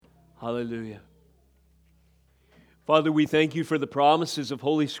Hallelujah. Father, we thank you for the promises of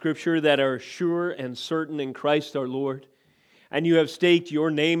Holy Scripture that are sure and certain in Christ our Lord. And you have staked your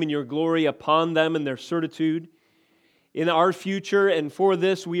name and your glory upon them and their certitude in our future. And for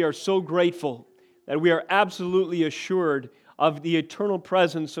this, we are so grateful that we are absolutely assured of the eternal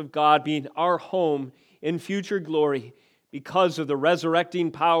presence of God being our home in future glory because of the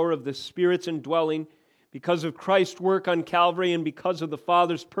resurrecting power of the Spirit's indwelling, because of Christ's work on Calvary, and because of the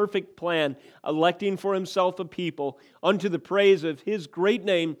Father's perfect plan, electing for Himself a people unto the praise of His great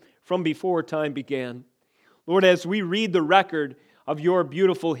name from before time began. Lord, as we read the record of your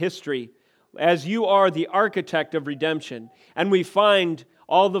beautiful history, as you are the architect of redemption, and we find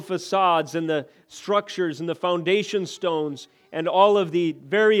all the facades and the structures and the foundation stones and all of the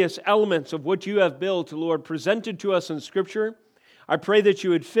various elements of what you have built, Lord, presented to us in Scripture, I pray that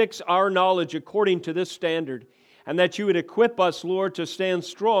you would fix our knowledge according to this standard, and that you would equip us, Lord, to stand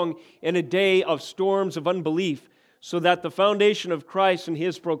strong in a day of storms of unbelief, so that the foundation of Christ and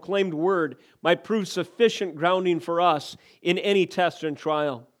His proclaimed word might prove sufficient grounding for us in any test and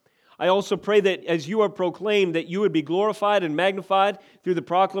trial. I also pray that as you are proclaimed, that you would be glorified and magnified through the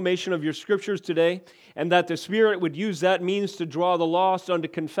proclamation of your Scriptures today, and that the Spirit would use that means to draw the lost unto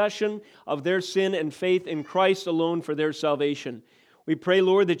confession of their sin and faith in Christ alone for their salvation. We pray,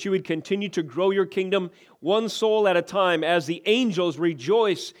 Lord, that you would continue to grow your kingdom one soul at a time as the angels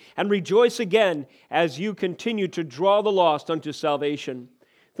rejoice and rejoice again as you continue to draw the lost unto salvation.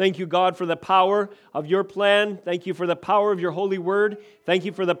 Thank you, God, for the power of your plan. Thank you for the power of your holy word. Thank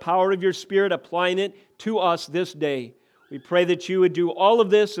you for the power of your Spirit applying it to us this day. We pray that you would do all of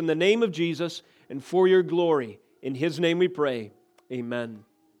this in the name of Jesus and for your glory. In His name we pray. Amen.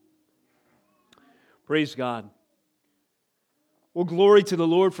 Praise God. Well, glory to the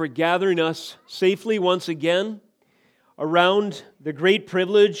Lord for gathering us safely once again around the great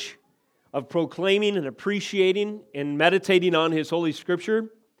privilege of proclaiming and appreciating and meditating on His Holy Scripture.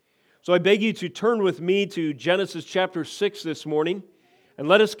 So I beg you to turn with me to Genesis chapter 6 this morning, and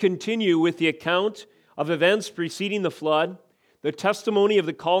let us continue with the account of events preceding the flood, the testimony of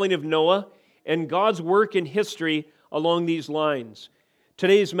the calling of Noah, and God's work in history along these lines.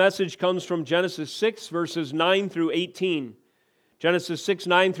 Today's message comes from Genesis 6, verses 9 through 18. Genesis 6,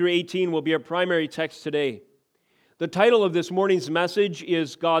 9 through 18 will be our primary text today. The title of this morning's message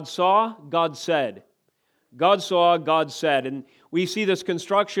is God Saw, God Said. God saw, God said. And we see this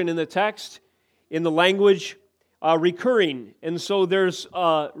construction in the text, in the language, recurring. And so there's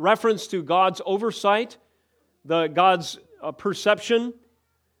reference to God's oversight, God's perception,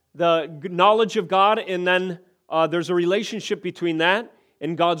 the knowledge of God, and then there's a relationship between that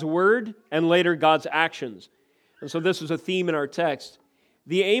and God's word, and later God's actions. And so this is a theme in our text.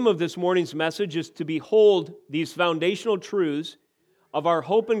 The aim of this morning's message is to behold these foundational truths of our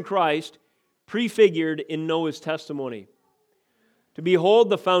hope in Christ prefigured in Noah's testimony. To behold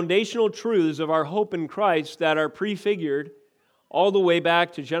the foundational truths of our hope in Christ that are prefigured all the way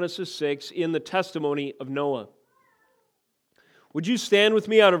back to Genesis 6 in the testimony of Noah. Would you stand with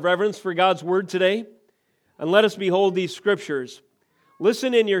me out of reverence for God's word today? And let us behold these scriptures.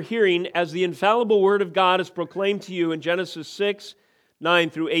 Listen in your hearing as the infallible word of God is proclaimed to you in Genesis 6, 9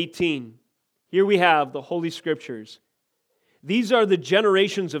 through 18. Here we have the Holy Scriptures. These are the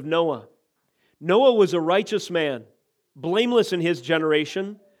generations of Noah. Noah was a righteous man, blameless in his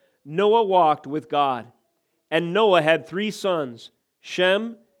generation. Noah walked with God. And Noah had 3 sons,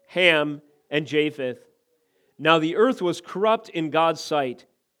 Shem, Ham, and Japheth. Now the earth was corrupt in God's sight,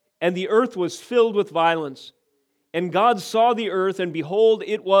 and the earth was filled with violence. And God saw the earth, and behold,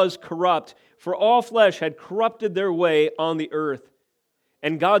 it was corrupt, for all flesh had corrupted their way on the earth.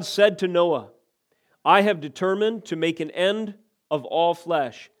 And God said to Noah, I have determined to make an end of all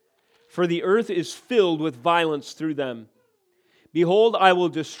flesh, for the earth is filled with violence through them. Behold, I will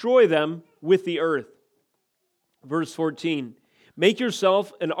destroy them with the earth. Verse 14, make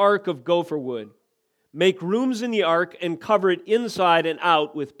yourself an ark of gopher wood. Make rooms in the ark and cover it inside and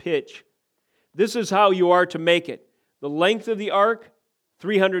out with pitch. This is how you are to make it. The length of the ark,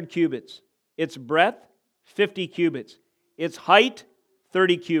 300 cubits. Its breadth, 50 cubits. Its height,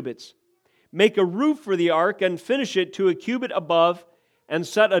 30 cubits. Make a roof for the ark and finish it to a cubit above, and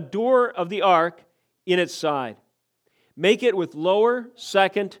set a door of the ark in its side. Make it with lower,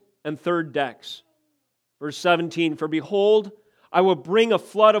 second, and third decks. Verse 17, for behold, I will bring a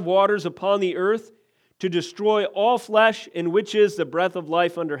flood of waters upon the earth to destroy all flesh, in which is the breath of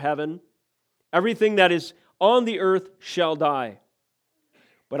life under heaven. Everything that is on the earth shall die.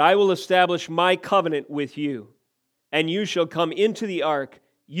 But I will establish my covenant with you, and you shall come into the ark,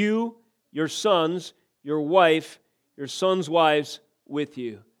 you, your sons, your wife, your sons' wives with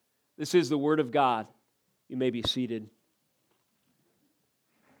you. This is the Word of God. You may be seated.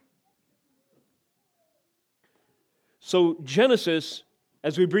 So Genesis,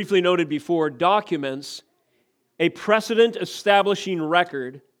 as we briefly noted before, documents a precedent-establishing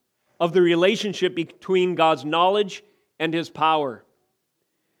record of the relationship between God's knowledge and His power.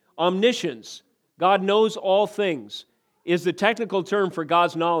 Omniscience, God knows all things, is the technical term for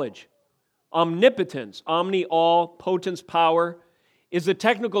God's knowledge. Omnipotence, omni, all, potence, power, is the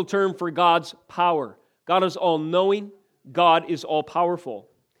technical term for God's power. God is all-knowing, God is all-powerful.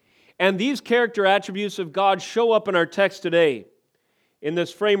 And these character attributes of God show up in our text today in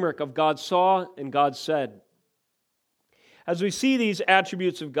this framework of God saw and God said. As we see these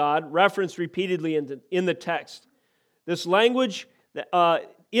attributes of God referenced repeatedly in the text, this language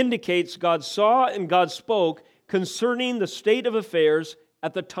indicates God saw and God spoke concerning the state of affairs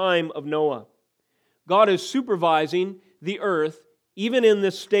at the time of Noah. God is supervising the earth even in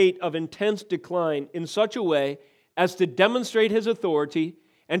this state of intense decline in such a way as to demonstrate His authority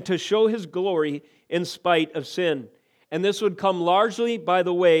and to show His glory in spite of sin. And this would come largely by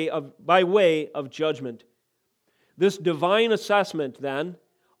way of judgment. This divine assessment, then,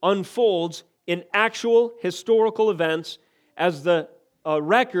 unfolds in actual historical events as the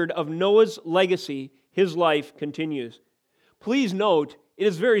record of Noah's legacy, his life, continues. Please note, it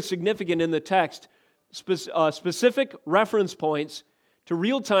is very significant in the text, specific reference points to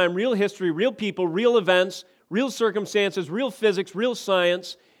real time, real history, real people, real events, real circumstances, real physics, real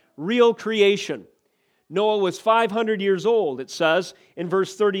science, real creation. Noah was 500 years old, it says in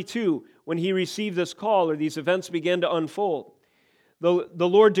verse 32, when he received this call or these events began to unfold. The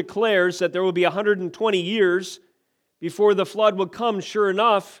Lord declares that there will be 120 years before the flood will come. Sure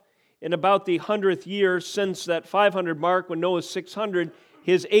enough, in about the 100th year since that 500 mark, when Noah's 600,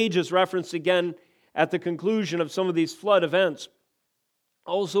 his age is referenced again at the conclusion of some of these flood events.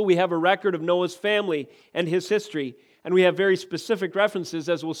 Also, we have a record of Noah's family and his history, and we have very specific references,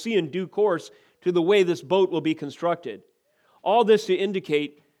 as we'll see in due course, to the way this boat will be constructed. All this to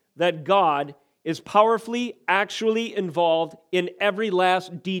indicate that God is powerfully, actually involved in every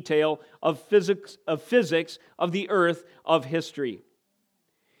last detail of physics of the earth, of history.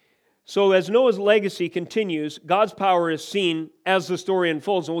 So as Noah's legacy continues, God's power is seen as the story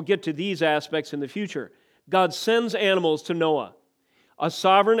unfolds, and we'll get to these aspects in the future. God sends animals to Noah. A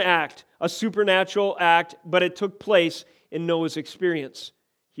sovereign act, a supernatural act, but it took place in Noah's experience.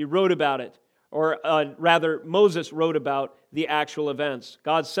 He wrote about it, or rather, Moses wrote about the actual events.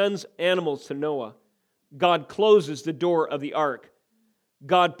 God sends animals to Noah. God closes the door of the ark.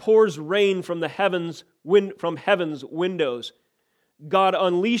 God pours rain from heaven's windows. God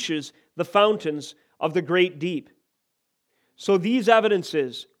unleashes the fountains of the great deep. So these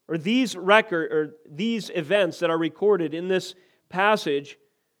evidences, or these events that are recorded in this passage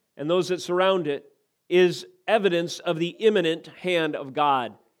and those that surround it, is evidence of the imminent hand of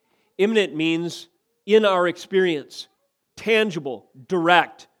God. Imminent means in our experience, tangible,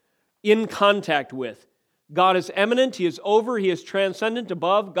 direct, in contact with. God is eminent, He is over, He is transcendent,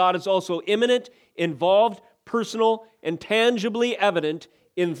 above. God is also imminent, involved, personal, and tangibly evident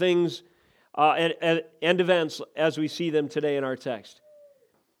in things and events as we see them today in our text.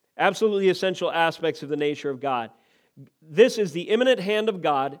 Absolutely essential aspects of the nature of God. This is the imminent hand of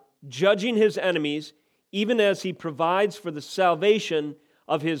God judging His enemies, even as He provides for the salvation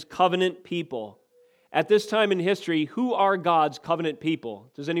of His covenant people. At this time in history, who are God's covenant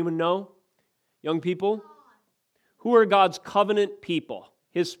people? Does anyone know? Young people? Who are God's covenant people?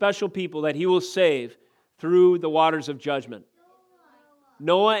 His special people that He will save through the waters of judgment.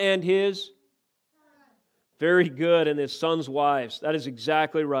 Noah and his? Very good, and his sons' wives. That is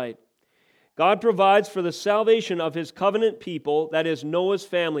exactly right. God provides for the salvation of His covenant people, that is Noah's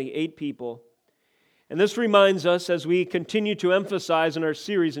family, 8 people. And this reminds us, as we continue to emphasize in our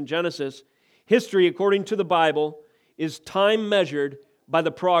series in Genesis, history, according to the Bible, is time measured by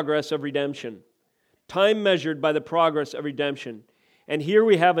the progress of redemption. Time measured by the progress of redemption. And here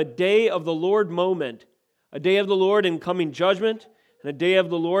we have a day of the Lord moment, a day of the Lord in coming judgment, and a day of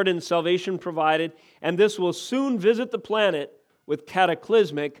the Lord in salvation provided, and this will soon visit the planet with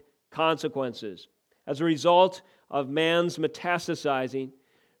cataclysmic consequences as a result of man's metastasizing,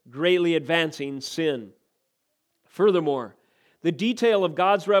 greatly advancing sin. Furthermore, the detail of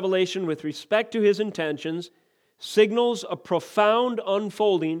God's revelation with respect to His intentions signals a profound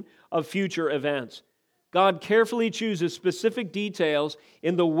unfolding of future events. God carefully chooses specific details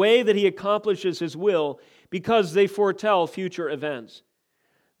in the way that He accomplishes His will because they foretell future events.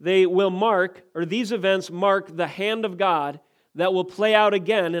 These events mark the hand of God that will play out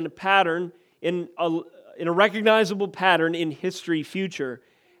again in a recognizable pattern in history future,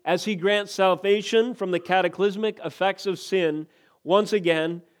 as He grants salvation from the cataclysmic effects of sin once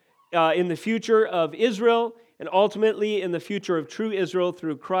again in the future of Israel and ultimately in the future of true Israel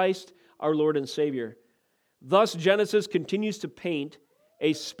through Christ, our Lord and Savior. Thus, Genesis continues to paint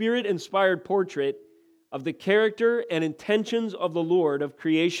a Spirit-inspired portrait of the character and intentions of the Lord of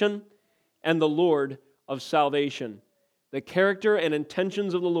creation and the Lord of salvation. The character and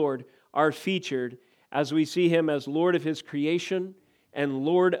intentions of the Lord are featured as we see Him as Lord of His creation and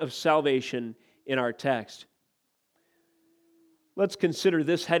Lord of salvation in our text. Let's consider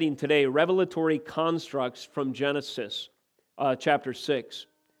this heading today, revelatory constructs from Genesis chapter 6.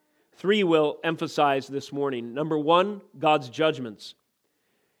 3 we'll emphasize this morning. Number 1, God's judgments.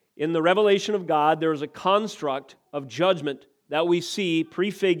 In the revelation of God, there is a construct of judgment that we see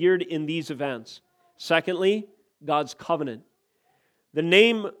prefigured in these events. Secondly, God's covenant. The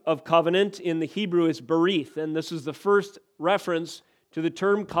name of covenant in the Hebrew is berith, and this is the first reference to the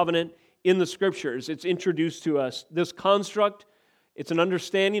term covenant in the Scriptures. It's introduced to us. This construct, it's an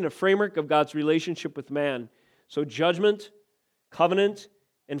understanding, a framework of God's relationship with man. So judgment, covenant,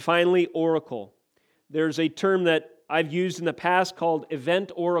 and finally oracle. There's a term that I've used in the past called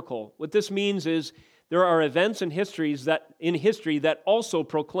event oracle. What this means is there are events in history that also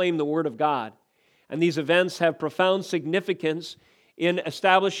proclaim the Word of God. And these events have profound significance in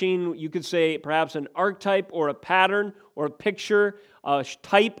establishing, you could say, perhaps an archetype or a pattern or a picture, a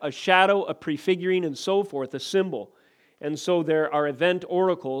type, a shadow, a prefiguring, and so forth, a symbol. And so there are event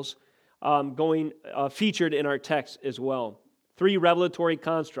oracles featured in our text as well. 3 revelatory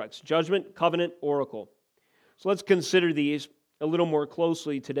constructs: judgment, covenant, oracle. So let's consider these a little more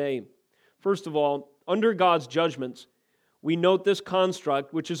closely today. First of all, under God's judgments, we note this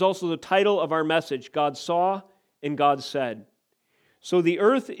construct, which is also the title of our message: God saw and God said. So the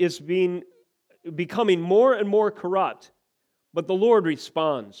earth is becoming more and more corrupt, but the Lord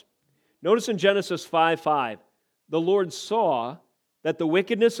responds. Notice in Genesis 5:5, the Lord saw that the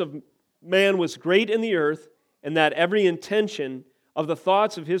wickedness of man was great in the earth, and that every intention of the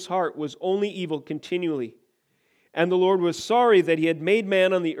thoughts of his heart was only evil continually. And the Lord was sorry that He had made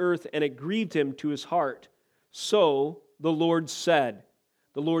man on the earth, and it grieved Him to His heart. So the Lord said,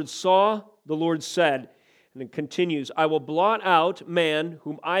 the Lord saw, the Lord said, and it continues, I will blot out man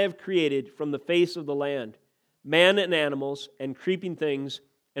whom I have created from the face of the land, man and animals and creeping things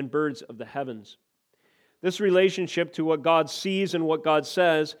and birds of the heavens. This relationship to what God sees and what God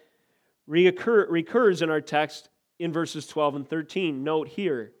says recurs in our text in verses 12 and 13. Note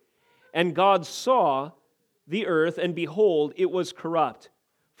here, and God saw the earth, and behold, it was corrupt,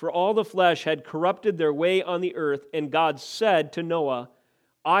 for all the flesh had corrupted their way on the earth, and God said to Noah,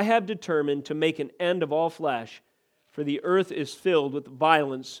 I have determined to make an end of all flesh, for the earth is filled with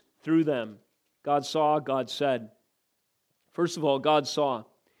violence through them. God saw, God said. First of all, God saw.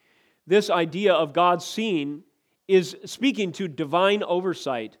 This idea of God seeing is speaking to divine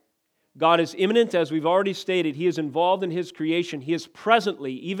oversight. God is imminent, as we've already stated. He is involved in His creation. He is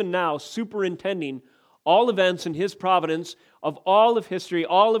presently, even now, superintending all events in His providence of all of history,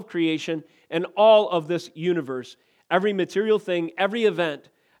 all of creation, and all of this universe. Every material thing, every event,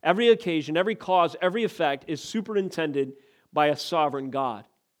 every occasion, every cause, every effect is superintended by a sovereign God.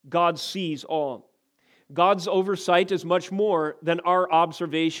 God sees all. God's oversight is much more than our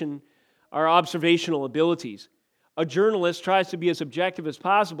observational abilities. A journalist tries to be as objective as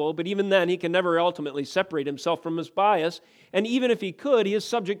possible, but even then he can never ultimately separate himself from his bias, and even if he could, he is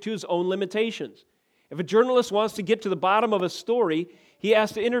subject to his own limitations. If a journalist wants to get to the bottom of a story, he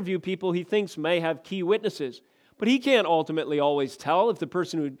has to interview people he thinks may have key witnesses. But he can't ultimately always tell if the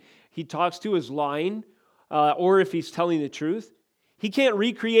person who he talks to is lying or if he's telling the truth. He can't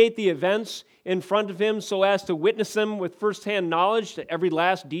recreate the events in front of him so as to witness them with firsthand knowledge to every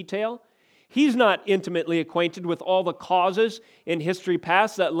last detail. He's not intimately acquainted with all the causes in history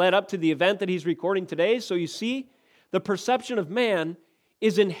past that led up to the event that he's recording today. So you see, the perception of man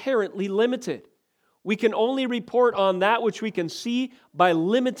is inherently limited. We can only report on that which we can see by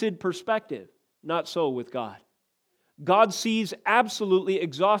limited perspective. Not so with God. God sees absolutely,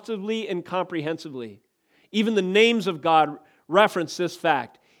 exhaustively, and comprehensively. Even the names of God reference this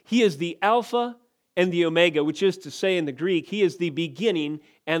fact. He is the Alpha and the Omega, which is to say in the Greek, He is the beginning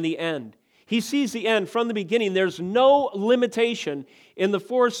and the end. He sees the end from the beginning. There's no limitation in the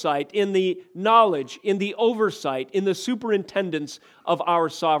foresight, in the knowledge, in the oversight, in the superintendence of our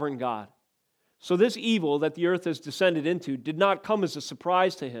sovereign God. So this evil that the earth has descended into did not come as a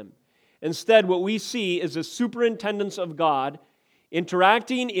surprise to Him. Instead, what we see is the superintendence of God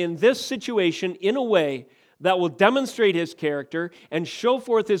interacting in this situation in a way that will demonstrate His character and show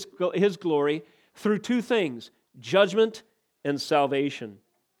forth His glory through 2 things, judgment and salvation.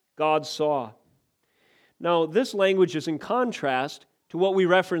 God saw. Now, this language is in contrast to what we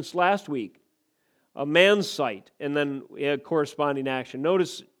referenced last week, a man's sight, and then a corresponding action.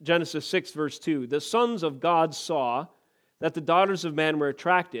 Notice Genesis 6, verse 2. The sons of God saw that the daughters of man were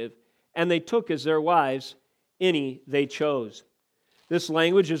attractive, and they took as their wives any they chose. This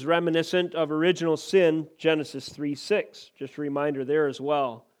language is reminiscent of original sin, Genesis 3:6. Just a reminder there as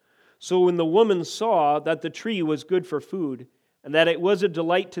well. So when the woman saw that the tree was good for food, and that it was a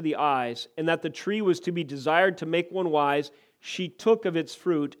delight to the eyes, and that the tree was to be desired to make one wise, she took of its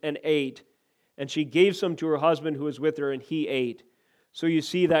fruit and ate. And she gave some to her husband who was with her, and he ate. So you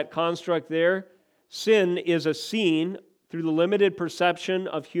see that construct there. Sin is a seeing through the limited perception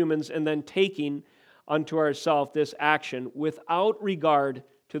of humans and then taking unto ourselves this action without regard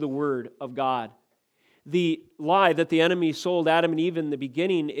to the Word of God. The lie that the enemy sold Adam and Eve in the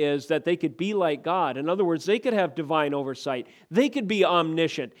beginning is that they could be like God. In other words, they could have divine oversight. They could be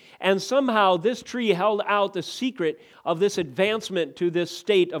omniscient. And somehow this tree held out the secret of this advancement to this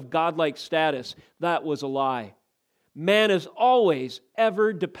state of godlike status. That was a lie. Man is always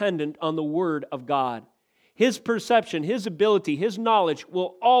ever dependent on the Word of God. His perception, his ability, his knowledge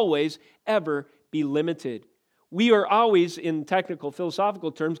will always ever be limited. We are always, in technical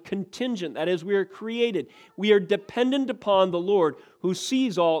philosophical terms, contingent. That is, we are created. We are dependent upon the Lord who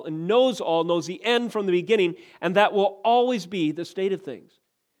sees all and knows all, knows the end from the beginning, and that will always be the state of things.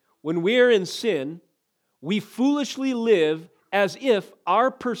 When we are in sin, we foolishly live as if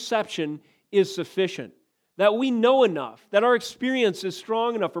our perception is sufficient, that we know enough, that our experience is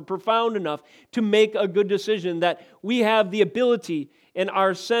strong enough or profound enough to make a good decision, that we have the ability in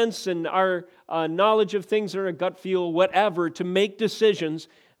our sense and our knowledge of things in our gut feel, whatever, to make decisions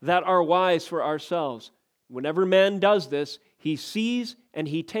that are wise for ourselves. Whenever man does this, he sees and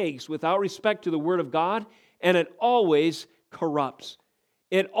he takes without respect to the Word of God, and it always corrupts.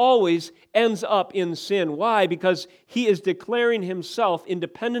 It always ends up in sin. Why? Because he is declaring himself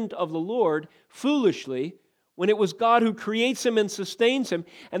independent of the Lord foolishly, when it was God who creates him and sustains him,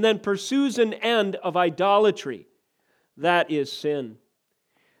 and then pursues an end of idolatry. That is sin.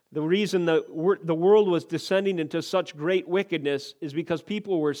 The reason the world was descending into such great wickedness is because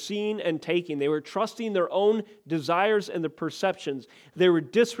people were seeing and taking. They were trusting their own desires and their perceptions. They were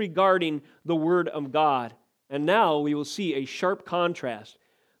disregarding the Word of God. And now we will see a sharp contrast.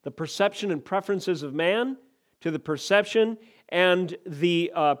 The perception and preferences of man to the perception and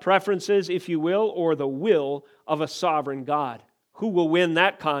the preferences, if you will, or the will of a sovereign God. Who will win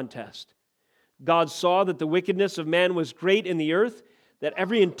that contest? God saw that the wickedness of man was great in the earth, that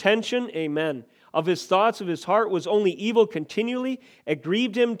every intention, amen, of his thoughts of his heart was only evil continually. It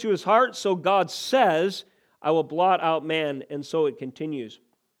grieved him to his heart. So God says, I will blot out man. And so it continues.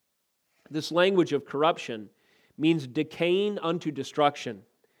 This language of corruption means decaying unto destruction.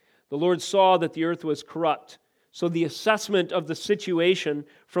 The Lord saw that the earth was corrupt. So the assessment of the situation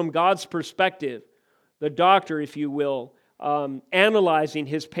from God's perspective, the doctor, if you will, analyzing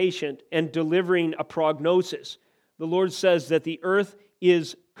his patient and delivering a prognosis. The Lord says that the earth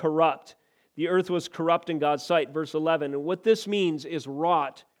is corrupt. The earth was corrupt in God's sight, verse 11. And what this means is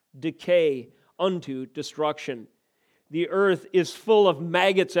rot, decay, unto destruction. The earth is full of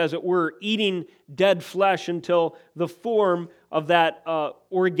maggots, as it were, eating dead flesh until the form of that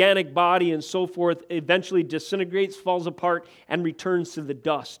organic body and so forth eventually disintegrates, falls apart, and returns to the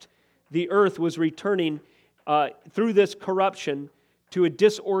dust. The earth was returning through this corruption to a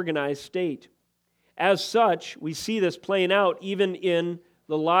disorganized state. As such, we see this playing out even in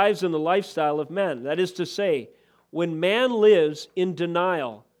the lives and the lifestyle of men. That is to say, when man lives in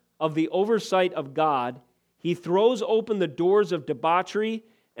denial of the oversight of God, he throws open the doors of debauchery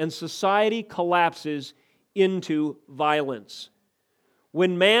and society collapses into violence.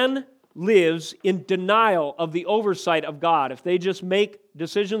 When man lives in denial of the oversight of God, if they just make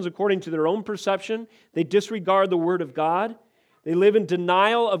decisions according to their own perception, they disregard the Word of God, they live in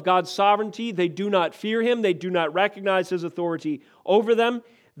denial of God's sovereignty, they do not fear Him, they do not recognize His authority over them,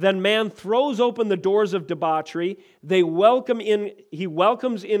 then man throws open the doors of debauchery, he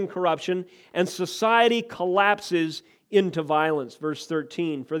welcomes in corruption, and society collapses into violence. Verse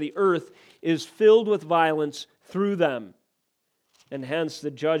 13, for the earth is filled with violence through them, and hence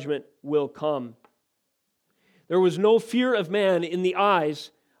the judgment will come. There was no fear of man in the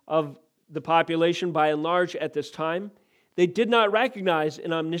eyes of the population by and large at this time. They did not recognize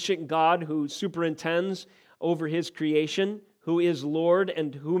an omniscient God who superintends over His creation, who is Lord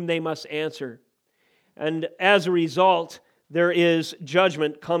and whom they must answer. And as a result, there is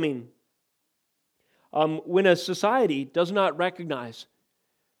judgment coming. When a society does not recognize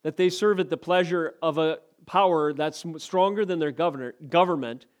that they serve at the pleasure of a power that's stronger than their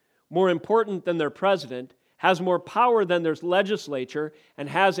government, more important than their president, has more power than their legislature, and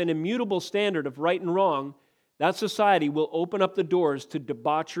has an immutable standard of right and wrong, that society will open up the doors to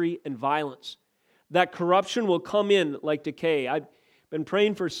debauchery and violence. That corruption will come in like decay. I've been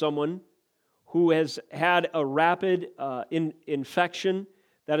praying for someone who has had a rapid infection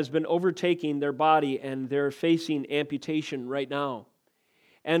that has been overtaking their body, and they're facing amputation right now.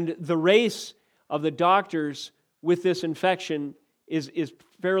 And the race of the doctors with this infection is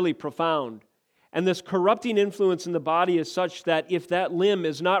fairly profound. And this corrupting influence in the body is such that if that limb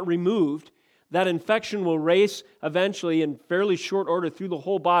is not removed, that infection will race eventually in fairly short order through the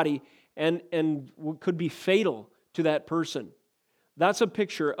whole body and could be fatal to that person. That's a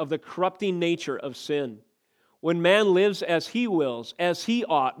picture of the corrupting nature of sin. When man lives as he wills, as he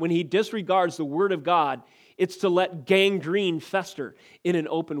ought, when he disregards the Word of God, it's to let gangrene fester in an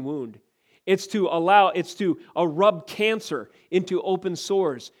open wound. It's to rub cancer into open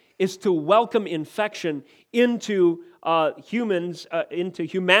sores. It's to welcome infection into into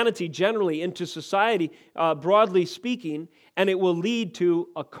humanity generally, into society, broadly speaking, and it will lead to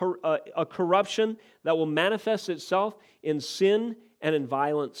a corruption that will manifest itself in sin and in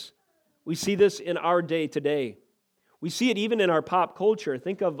violence. We see this in our day today. We see it even in our pop culture.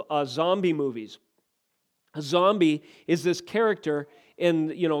 Think of zombie movies. A zombie is this character in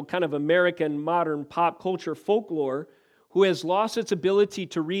kind of American modern pop culture folklore who has lost its ability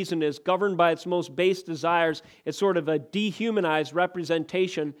to reason, is governed by its most base desires. It's sort of a dehumanized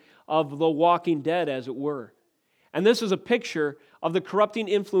representation of the walking dead, as it were. And this is a picture of the corrupting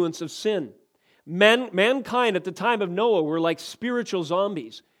influence of sin. Mankind at the time of Noah were like spiritual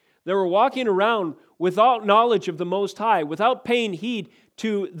zombies. They were walking around without knowledge of the Most High, without paying heed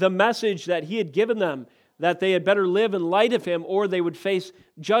to the message that He had given them, that they had better live in light of Him or they would face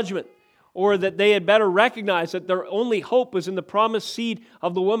judgment, or that they had better recognize that their only hope was in the promised seed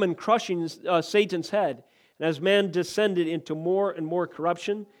of the woman crushing Satan's head. And as man descended into more and more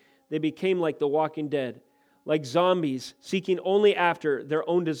corruption, they became like the walking dead, like zombies seeking only after their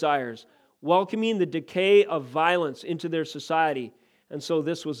own desires, welcoming the decay of violence into their society. And so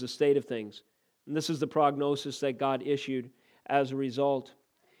this was the state of things. And this is the prognosis that God issued as a result.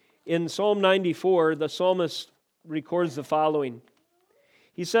 In Psalm 94, the psalmist records the following.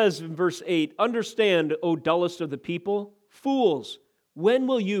 He says in verse 8, "Understand, O dullest of the people, fools, when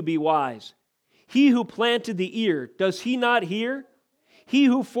will you be wise? He who planted the ear, does he not hear? He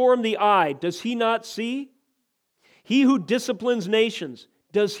who formed the eye, does he not see? He who disciplines nations,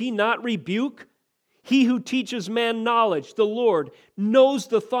 does he not rebuke? He who teaches man knowledge, the Lord, knows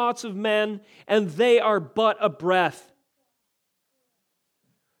the thoughts of men, and they are but a breath."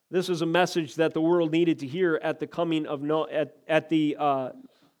 This is a message that the world needed to hear at the coming of at the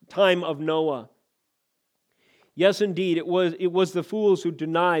time of Noah. Yes, indeed, it was the fools who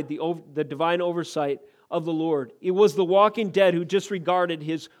denied the divine oversight of the Lord. It was the walking dead who disregarded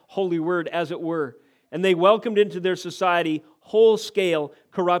His holy word, as it were, and they welcomed into their society whole-scale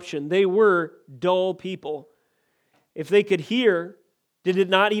corruption. They were dull people. If they could hear, did it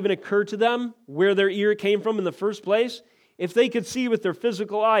not even occur to them where their ear came from in the first place? If they could see with their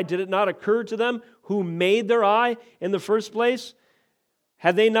physical eye, did it not occur to them who made their eye in the first place?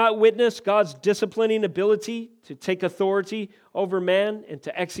 Had they not witnessed God's disciplining ability to take authority over man and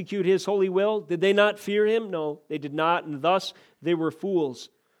to execute His holy will? Did they not fear Him? No, they did not, and thus they were fools.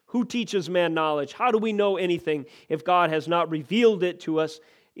 Who teaches man knowledge? How do we know anything if God has not revealed it to us,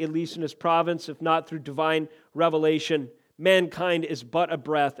 at least in His providence, if not through divine revelation? Mankind is but a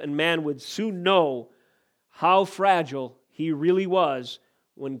breath, and man would soon know how fragile he really was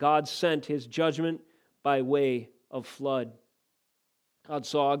when God sent His judgment by way of flood. God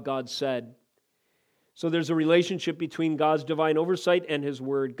saw, God said. So there's a relationship between God's divine oversight and His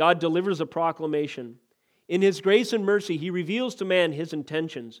word. God delivers a proclamation. In His grace and mercy, He reveals to man His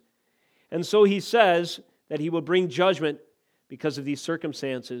intentions. And so He says that He will bring judgment because of these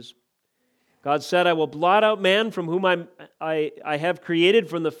circumstances. God said, "I will blot out man from whom I have created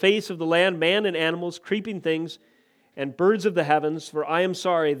from the face of the land, man and animals, creeping things, and birds of the heavens, for I am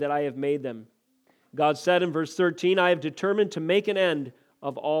sorry that I have made them." God said in verse 13, "I have determined to make an end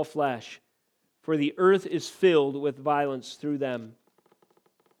of all flesh, for the earth is filled with violence through them."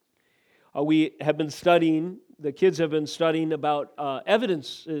 We have been studying, the kids have been studying about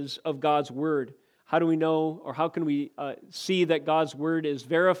evidences of God's Word. How do we know, or how can we see that God's Word is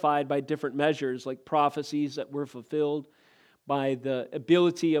verified by different measures, like prophecies that were fulfilled, by the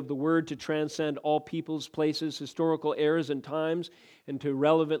ability of the Word to transcend all peoples, places, historical eras and times, and to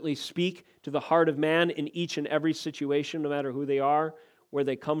relevantly speak to the heart of man in each and every situation, no matter who they are, where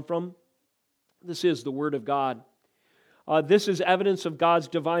they come from. This is the Word of God. This is evidence of God's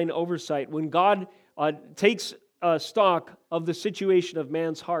divine oversight. When God takes stock of the situation of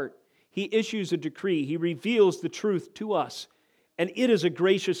man's heart, He issues a decree. He reveals the truth to us, and it is a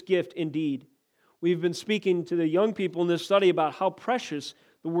gracious gift indeed. We've been speaking to the young people in this study about how precious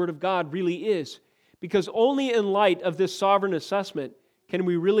the Word of God really is, because only in light of this sovereign assessment can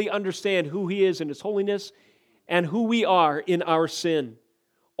we really understand who He is in His holiness and who we are in our sin.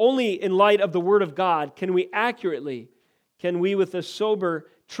 Only in light of the Word of God can we with a sober,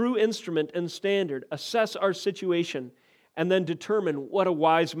 true instrument and standard, assess our situation and then determine what a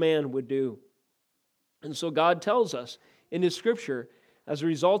wise man would do. And so God tells us in His Scripture, as a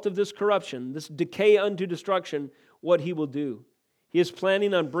result of this corruption, this decay unto destruction, what He will do. He is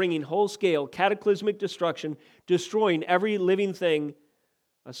planning on bringing whole-scale, cataclysmic destruction, destroying every living thing,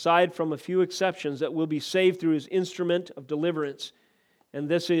 aside from a few exceptions that will be saved through His instrument of deliverance. And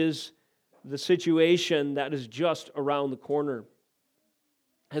this is the situation that is just around the corner.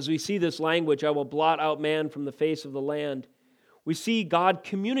 As we see this language, I will blot out man from the face of the land, we see God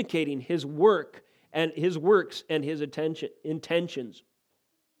communicating His work and His works and His intentions.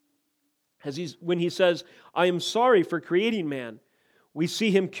 When He says, I am sorry for creating man, we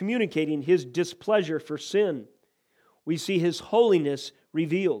see Him communicating His displeasure for sin. We see His holiness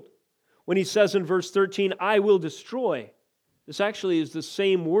revealed. When He says in verse 13, I will destroy, this actually is the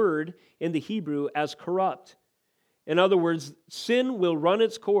same word in the Hebrew as corrupt. In other words, sin will run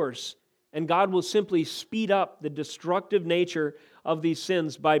its course, and God will simply speed up the destructive nature of these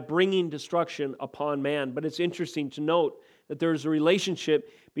sins by bringing destruction upon man. But it's interesting to note that there is a relationship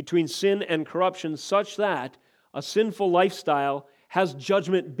between sin and corruption such that a sinful lifestyle has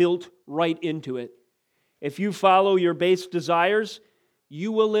judgment built right into it. If you follow your base desires,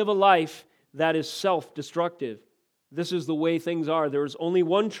 you will live a life that is self-destructive. This is the way things are. There is only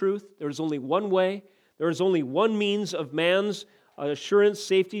one truth. There is only one way. There is only one means of man's assurance,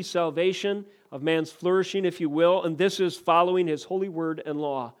 safety, salvation, of man's flourishing, if you will, and this is following His holy word and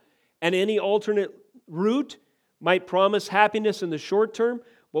law. And any alternate route might promise happiness in the short term,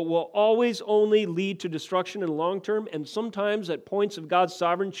 but will always only lead to destruction in the long term, and sometimes at points of God's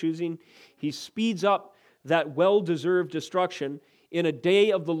sovereign choosing, He speeds up that well-deserved destruction in a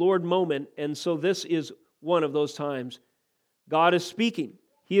day of the Lord moment, and so this is one of those times. God is speaking.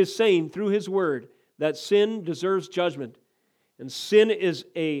 He is saying through His word that sin deserves judgment. And sin is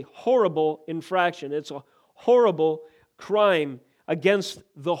a horrible infraction. It's a horrible crime against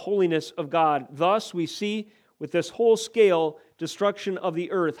the holiness of God. Thus, we see with this whole scale destruction of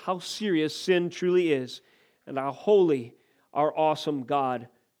the earth how serious sin truly is and how holy our awesome God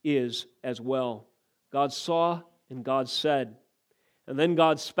is as well. God saw and God said. And then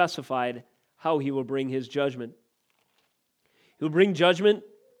God specified how He will bring His judgment. He will bring judgment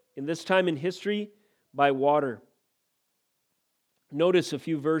in this time in history by water. Notice a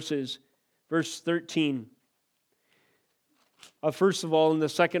few verses. Verse 13. First of all, in the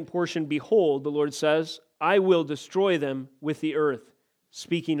second portion, behold, the Lord says, I will destroy them with the earth.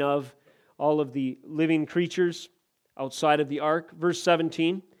 Speaking of all of the living creatures outside of the ark. Verse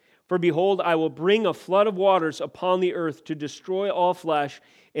 17. For behold, I will bring a flood of waters upon the earth to destroy all flesh,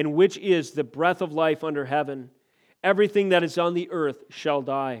 in which is the breath of life under heaven. Everything that is on the earth shall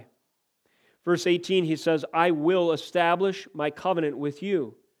die. Verse 18, He says, I will establish my covenant with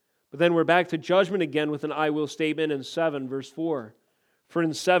you. But then we're back to judgment again with an I will statement in 7, verse 4. For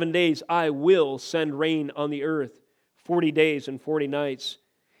in 7 days I will send rain on the earth, 40 days and 40 nights.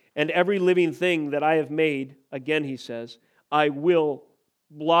 And every living thing that I have made, again He says, I will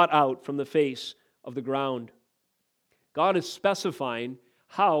blot out from the face of the ground. God is specifying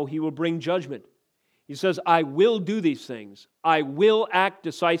how He will bring judgment. He says, I will do these things. I will act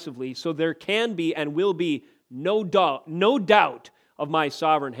decisively, so there can be and will be no doubt of my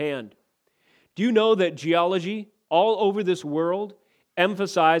sovereign hand. Do you know that geology all over this world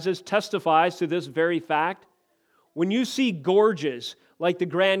testifies to this very fact? When you see gorges like the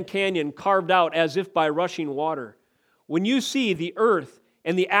Grand Canyon carved out as if by rushing water, when you see the earth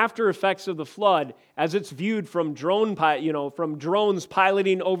and the after effects of the flood as it's viewed from drones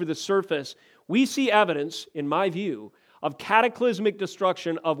piloting over the surface, we see evidence, in my view, of cataclysmic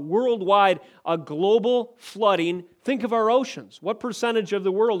destruction, of worldwide, a global flooding. Think of our oceans. What percentage of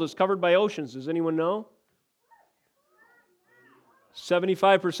the world is covered by oceans? Does anyone know?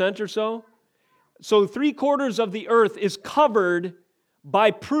 75% or so? So 3/4 of the earth is covered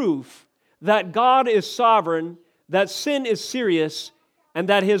by proof that God is sovereign, that sin is serious, and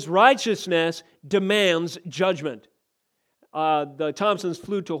that His righteousness demands judgment. The Thompsons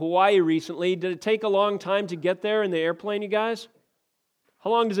flew to Hawaii recently. Did it take a long time to get there in the airplane, you guys?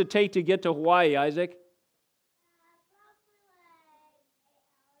 How long does it take to get to Hawaii, Isaac?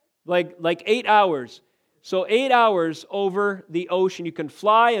 like 8 hours. So 8 hours over the ocean. You can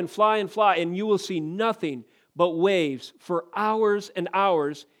fly and fly and fly, and you will see nothing but waves for hours and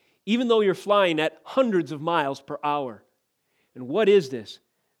hours, even though you're flying at hundreds of miles per hour. And what is this?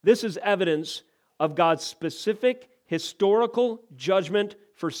 This is evidence of God's specific historical judgment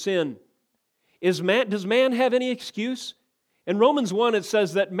for sin. Does man have any excuse? In Romans 1, it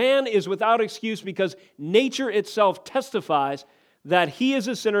says that man is without excuse because nature itself testifies that he is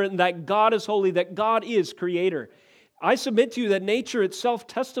a sinner and that God is holy, that God is creator. I submit to you that nature itself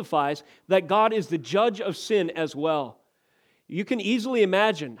testifies that God is the judge of sin as well. You can easily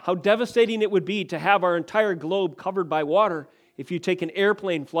imagine how devastating it would be to have our entire globe covered by water if you take an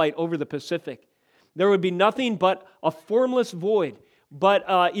airplane flight over the Pacific. There would be nothing but a formless void, but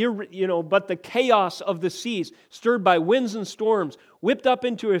the chaos of the seas, stirred by winds and storms, whipped up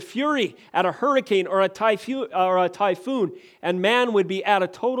into a fury at a hurricane or a typhoon, and man would be at a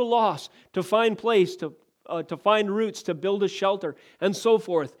total loss to find place, to find roots, to build a shelter, and so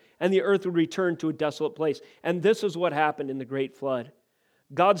forth, and the earth would return to a desolate place. And this is what happened in the great flood.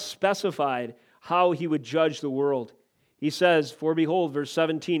 God specified how he would judge the world. He says, for behold, verse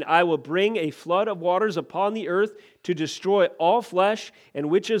 17, I will bring a flood of waters upon the earth to destroy all flesh, and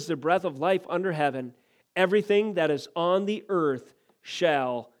which is the breath of life under heaven. Everything that is on the earth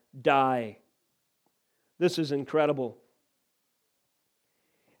shall die. This is incredible.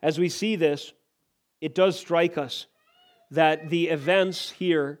 As we see this, it does strike us that the events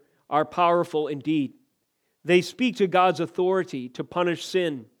here are powerful indeed. They speak to God's authority to punish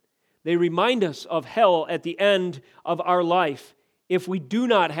sin. They remind us of hell at the end of our life if we do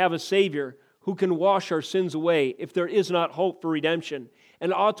not have a Savior who can wash our sins away, if there is not hope for redemption,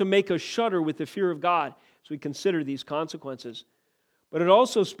 and ought to make us shudder with the fear of God as we consider these consequences. But it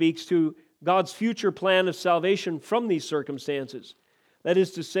also speaks to God's future plan of salvation from these circumstances. That is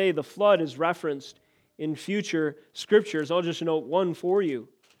to say, the flood is referenced in future scriptures. I'll just note one for you.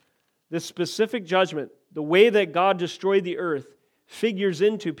 This specific judgment, the way that God destroyed the earth, figures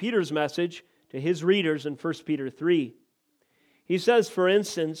into Peter's message to his readers in 1 Peter 3. He says, for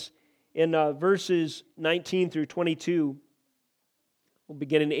instance, in verses 19 through 22, we'll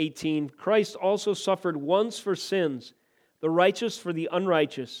begin in 18, Christ also suffered once for sins, the righteous for the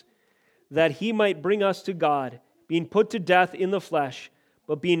unrighteous, that he might bring us to God, being put to death in the flesh,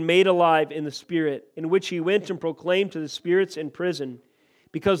 but being made alive in the Spirit, in which he went and proclaimed to the spirits in prison,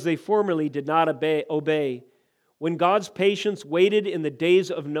 because they formerly did not obey, when God's patience waited in the days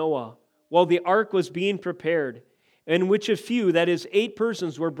of Noah, while the ark was being prepared, in which a few, that is 8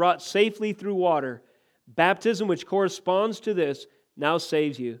 persons, were brought safely through water. Baptism, which corresponds to this, now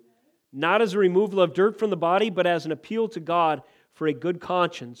saves you, not as a removal of dirt from the body, but as an appeal to God for a good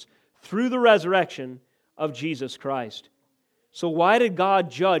conscience, through the resurrection of Jesus Christ. So why did God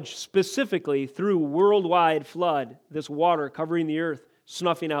judge specifically through worldwide flood, this water covering the earth,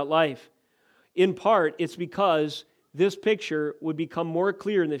 snuffing out life? In part, it's because this picture would become more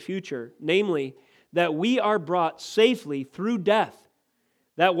clear in the future, namely, that we are brought safely through death.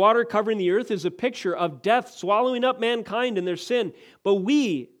 That water covering the earth is a picture of death swallowing up mankind in their sin. But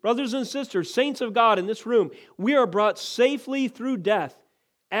we, brothers and sisters, saints of God in this room, we are brought safely through death,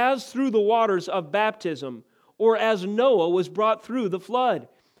 as through the waters of baptism, or as Noah was brought through the flood.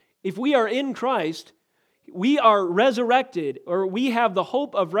 If we are in Christ, we are resurrected, or we have the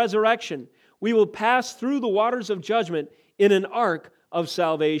hope of resurrection. We will pass through the waters of judgment in an ark of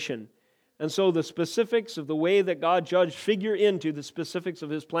salvation. And so the specifics of the way that God judged figure into the specifics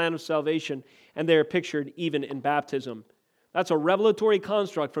of his plan of salvation, and they are pictured even in baptism. That's a revelatory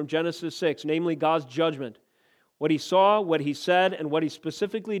construct from Genesis 6, namely God's judgment. What he saw, what he said, and what he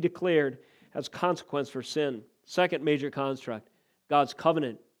specifically declared as consequence for sin. Second major construct, God's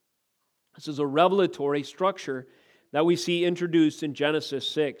covenant. This is a revelatory structure that we see introduced in Genesis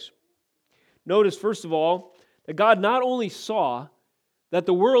 6. Notice, first of all, that God not only saw that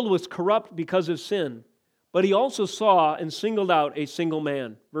the world was corrupt because of sin, but he also saw and singled out a single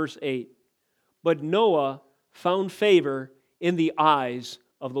man. Verse 8. But Noah found favor in the eyes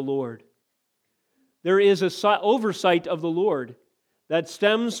of the Lord. There is an oversight of the Lord that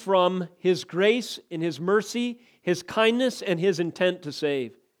stems from his grace and his mercy, his kindness, and his intent to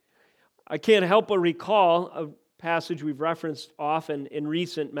save. I can't help but recall a passage we've referenced often in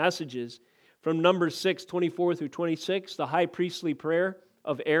recent messages from Numbers 6, 24 through 26, the high priestly prayer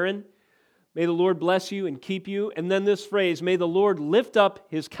of Aaron. May the Lord bless you and keep you. And then this phrase, may the Lord lift up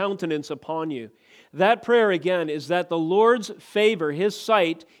his countenance upon you. That prayer again is that the Lord's favor, his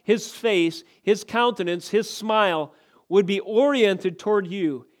sight, his face, his countenance, his smile would be oriented toward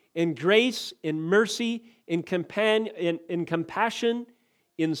you in grace, in mercy, in compassion,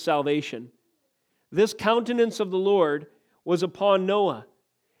 in salvation. This countenance of the Lord was upon Noah,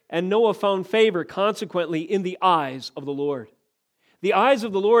 and Noah found favor consequently in the eyes of the Lord. The eyes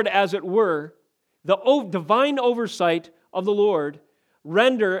of the Lord, as it were, the divine oversight of the Lord,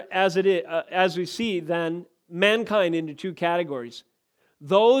 render, as we see then, mankind into two categories.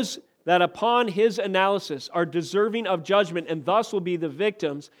 Those that upon his analysis are deserving of judgment and thus will be the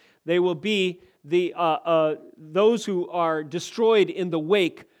victims, they will be those who are destroyed in the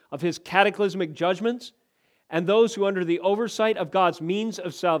wake of his cataclysmic judgments, and those who under the oversight of God's means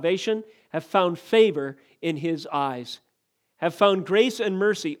of salvation have found favor in his eyes, have found grace and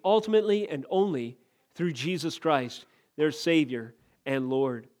mercy ultimately and only through Jesus Christ, their Savior and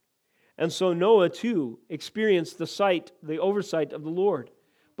Lord. And so Noah too experienced the oversight of the Lord.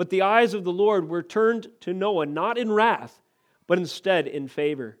 But the eyes of the Lord were turned to Noah, not in wrath, but instead in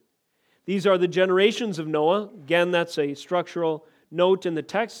favor. These are the generations of Noah. Again, that's a structural note in the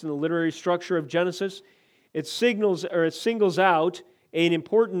text, in the literary structure of Genesis. It singles out an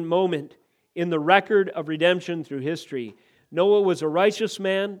important moment in the record of redemption through history. Noah was a righteous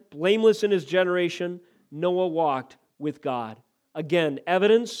man, blameless in his generation. Noah walked with God. Again,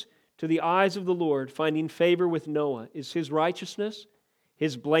 evidence to the eyes of the Lord finding favor with Noah is his righteousness,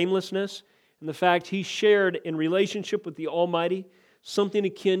 his blamelessness, and the fact he shared in relationship with the Almighty something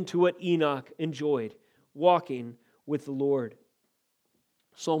akin to what Enoch enjoyed, walking with the Lord.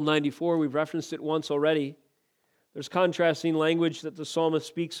 Psalm 94, we've referenced it once already. There's contrasting language that the psalmist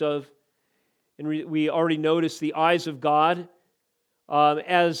speaks of, and we already noticed the eyes of God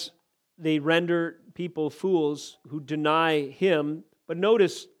as they render people fools who deny Him. But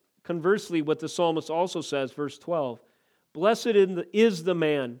notice, conversely, what the psalmist also says, verse 12. Blessed is the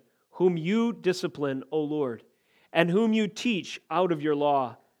man whom you discipline, O Lord, and whom you teach out of your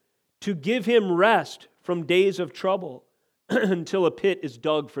law, to give him rest from days of trouble until a pit is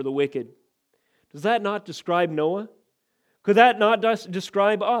dug for the wicked. Does that not describe Noah? Could that not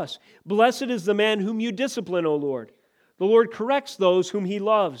describe us? Blessed is the man whom you discipline, O Lord. The Lord corrects those whom He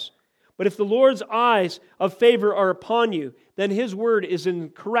loves. But if the Lord's eyes of favor are upon you, then His word is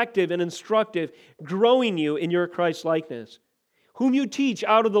corrective and instructive, growing you in your Christ-likeness. Whom you teach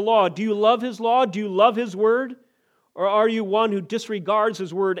out of the law, do you love His law? Do you love His word? Or are you one who disregards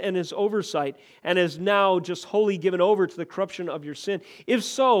His word and His oversight and is now just wholly given over to the corruption of your sin? If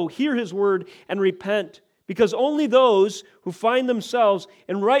so, hear His word and repent, because only those who find themselves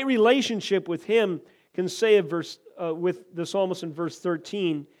in right relationship with Him can say with the psalmist in verse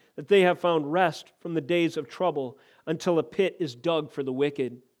 13 that they have found rest from the days of trouble until a pit is dug for the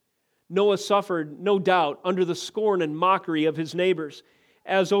wicked. Noah suffered, no doubt, under the scorn and mockery of his neighbors,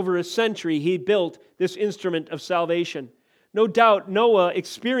 as over a century he built this instrument of salvation. No doubt Noah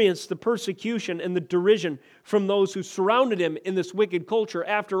experienced the persecution and the derision from those who surrounded him in this wicked culture.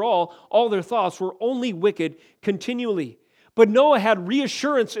 After all their thoughts were only wicked continually. But Noah had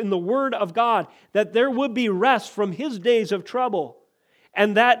reassurance in the Word of God that there would be rest from his days of trouble,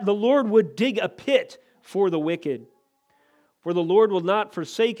 and that the Lord would dig a pit for the wicked. For the Lord will not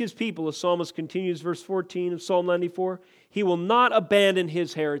forsake His people, the psalmist continues, verse 14 of Psalm 94. He will not abandon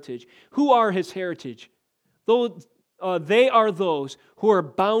His heritage. Who are His heritage? They are those who are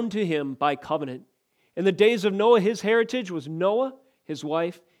bound to Him by covenant. In the days of Noah, his heritage was Noah, his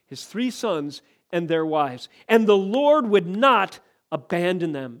wife, his 3 sons, and their wives. And the Lord would not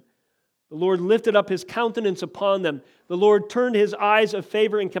abandon them. The Lord lifted up His countenance upon them. The Lord turned His eyes of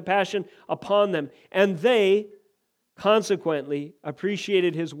favor and compassion upon them. And they, consequently,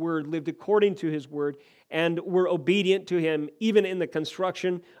 appreciated His word, lived according to His word, and were obedient to Him, even in the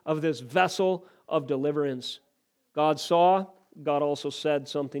construction of this vessel of deliverance. God saw, God also said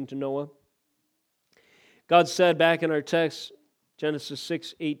something to Noah. God said back in our text, Genesis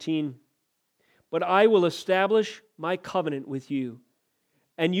 6:18, "But I will establish my covenant with you,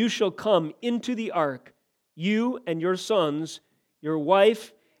 and you shall come into the ark, you and your sons, your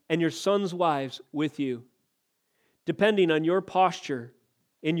wife and your sons' wives with you." Depending on your posture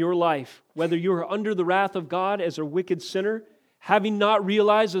in your life, whether you are under the wrath of God as a wicked sinner, having not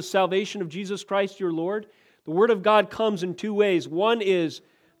realized the salvation of Jesus Christ your Lord, the Word of God comes in 2 ways. One is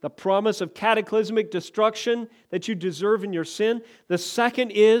the promise of cataclysmic destruction that you deserve in your sin. The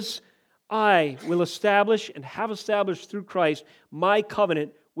second is, I will establish and have established through Christ my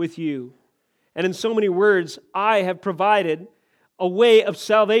covenant with you. And in so many words, I have provided a way of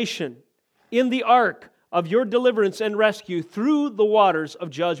salvation in the ark of your deliverance and rescue through the waters of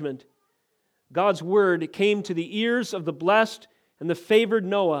judgment. God's word came to the ears of the blessed and the favored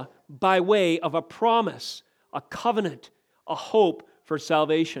Noah by way of a promise, a covenant, a hope for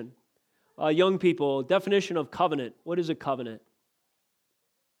salvation. Young people, definition of covenant. What is a covenant?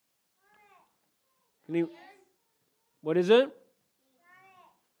 What is it?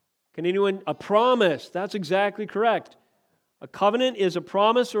 Can anyone? A promise. That's exactly correct. A covenant is a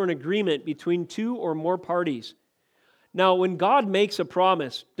promise or an agreement between two or more parties. Now, when God makes a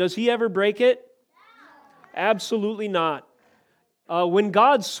promise, does He ever break it? Absolutely not. When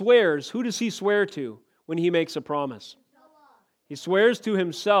God swears, who does He swear to when He makes a promise? He swears to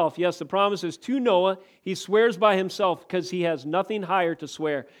Himself. Yes, the promise is to Noah. He swears by Himself because He has nothing higher to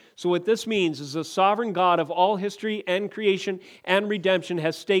swear. So what this means is the sovereign God of all history and creation and redemption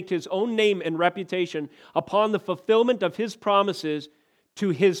has staked His own name and reputation upon the fulfillment of His promises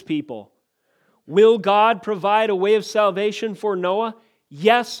to His people. Will God provide a way of salvation for Noah?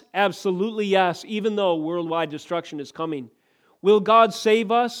 Yes, absolutely yes, even though worldwide destruction is coming. Will God save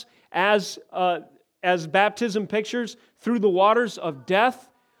us as baptism pictures through the waters of death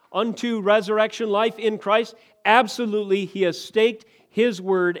unto resurrection life in Christ? Absolutely, He has staked His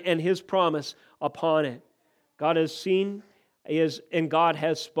word and His promise upon it. God has seen and God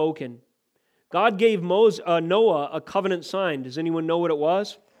has spoken. God gave Noah a covenant sign. Does anyone know what it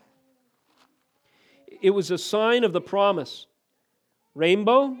was? It was a sign of the promise.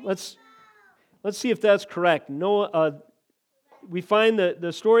 Rainbow? Let's see if that's correct. Noah. We find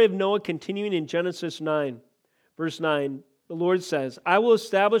the story of Noah continuing in Genesis 9. Verse 9, the Lord says, I will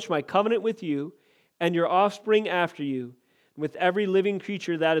establish my covenant with you and your offspring after you, and with every living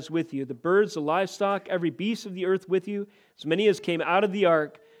creature that is with you, the birds, the livestock, every beast of the earth with you, as many as came out of the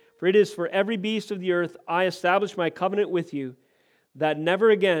ark. For it is for every beast of the earth I establish my covenant with you, that never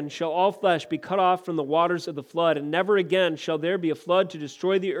again shall all flesh be cut off from the waters of the flood, and never again shall there be a flood to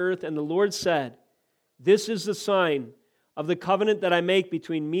destroy the earth. And the Lord said, this is the sign of the covenant that I make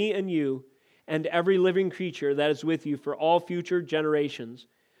between me and you and every living creature that is with you for all future generations.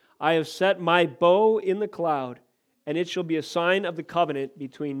 I have set my bow in the cloud, and it shall be a sign of the covenant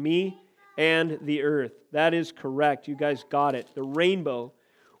between me and the earth. That is correct. You guys got it. The rainbow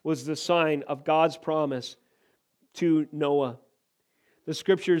was the sign of God's promise to Noah. The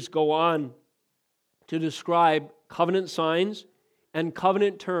scriptures go on to describe covenant signs and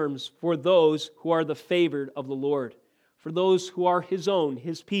covenant terms for those who are the favored of the Lord, for those who are His own,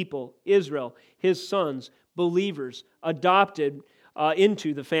 His people, Israel, His sons, believers, adopted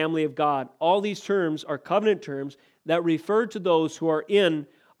into the family of God. All these terms are covenant terms that refer to those who are in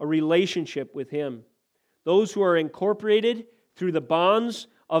a relationship with Him, those who are incorporated through the bonds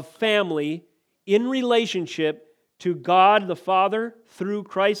of family in relationship to God the Father through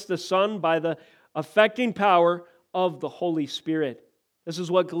Christ the Son by the affecting power of the Holy Spirit. This is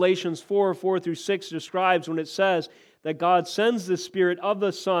what Galatians 4:4-6 describes when it says that God sends the Spirit of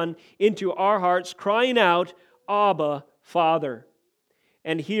the Son into our hearts, crying out, Abba, Father.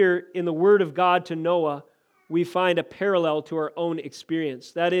 And here in the Word of God to Noah, we find a parallel to our own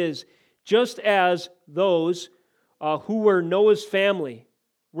experience. That is, just as those who were Noah's family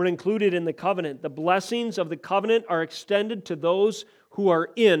were included in the covenant, the blessings of the covenant are extended to those who are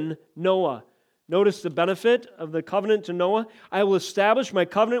in Noah. Notice the benefit of the covenant to Noah. I will establish my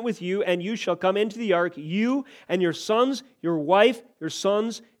covenant with you, and you shall come into the ark, you and your sons, your wife, your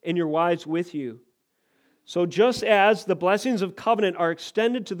sons, and your wives with you. So just as the blessings of covenant are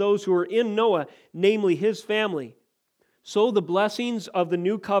extended to those who are in Noah, namely his family, so the blessings of the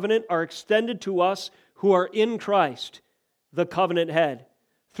new covenant are extended to us who are in Christ, the covenant head.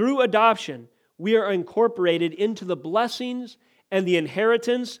 Through adoption, we are incorporated into the blessings and the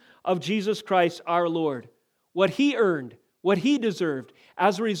inheritance of Jesus Christ our Lord. What He earned, what He deserved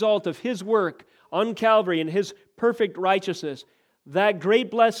as a result of His work on Calvary and His perfect righteousness, that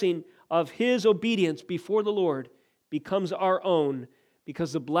great blessing of His obedience before the Lord becomes our own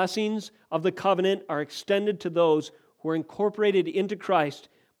because the blessings of the covenant are extended to those who are incorporated into Christ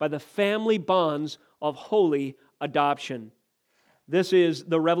by the family bonds of holy adoption. This is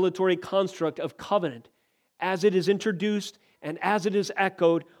the revelatory construct of covenant as it is introduced and as it is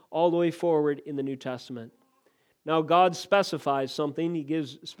echoed all the way forward in the New Testament. Now God specifies something. He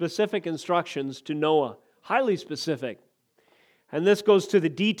gives specific instructions to Noah, highly specific. And this goes to the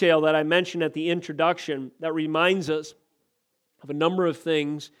detail that I mentioned at the introduction that reminds us of a number of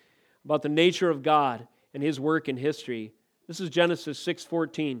things about the nature of God and His work in history. This is Genesis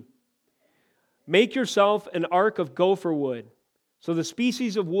 6:14. Make yourself an ark of gopher wood. So the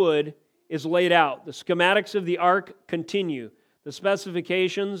species of wood is laid out. The schematics of the ark continue. The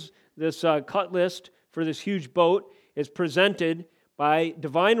specifications, this cut list for this huge boat is presented by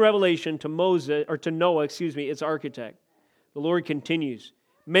divine revelation to Noah, its architect. The Lord continues,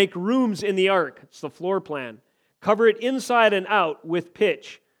 make rooms in the ark. It's the floor plan. Cover it inside and out with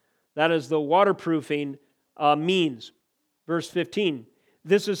pitch. That is the waterproofing means. Verse 15,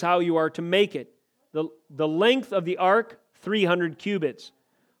 this is how you are to make it. The length of the ark, 300 cubits.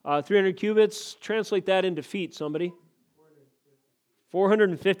 300 cubits, translate that into feet, somebody.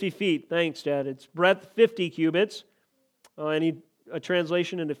 450 feet. Thanks, Dad. Its breadth, 50 cubits. I need a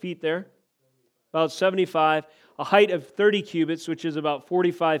translation into feet there. About 75. A height of 30 cubits, which is about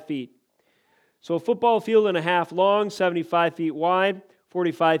 45 feet. So a football field and a half long, 75 feet wide,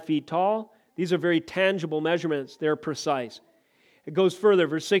 45 feet tall. These are very tangible measurements. They're precise. It goes further.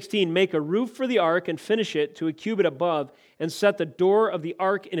 Verse 16, make a roof for the ark and finish it to a cubit above, and set the door of the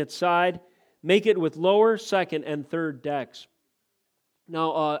ark in its side. Make it with lower, second, and third decks.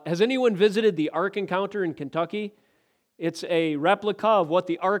 Now, has anyone visited the Ark Encounter in Kentucky? It's a replica of what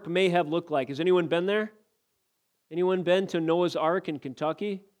the ark may have looked like. Has anyone been there? Anyone been to Noah's Ark in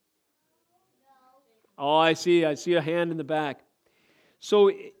Kentucky? Oh, I see a hand in the back.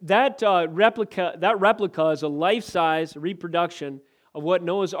 So that replica is a life-size reproduction of what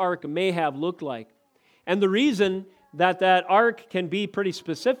Noah's Ark may have looked like. And the reason that ark can be pretty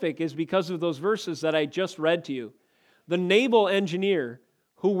specific is because of those verses that I just read to you. The naval engineer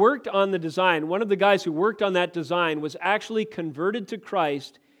who worked on the design, one of the guys who worked on that design, was actually converted to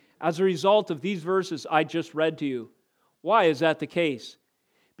Christ as a result of these verses I just read to you. Why is that the case?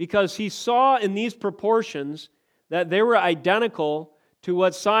 Because he saw in these proportions that they were identical to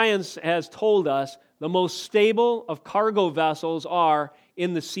what science has told us the most stable of cargo vessels are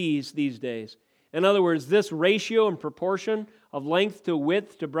in the seas these days. In other words, this ratio and proportion of length to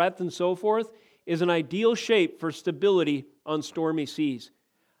width to breadth and so forth is an ideal shape for stability on stormy seas.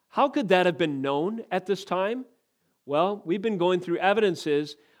 How could that have been known at this time? Well, we've been going through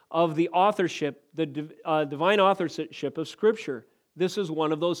evidences of the authorship, the divine authorship of Scripture. This is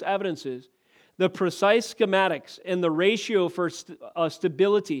one of those evidences. The precise schematics and the ratio for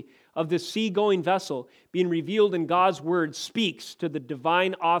stability of the sea-going vessel being revealed in God's Word speaks to the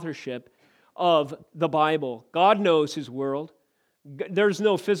divine authorship of the Bible. God knows His world. There's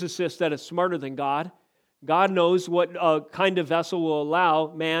no physicist that is smarter than God. God knows what kind of vessel will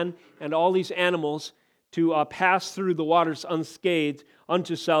allow man and all these animals to pass through the waters unscathed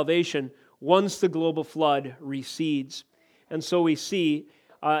unto salvation once the global flood recedes. And so we see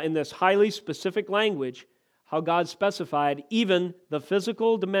in this highly specific language how God specified even the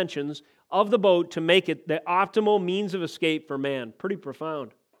physical dimensions of the boat to make it the optimal means of escape for man. Pretty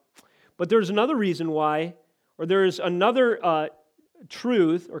profound. But there's another reason why, or there is another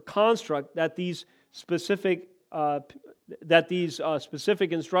truth or construct that these specific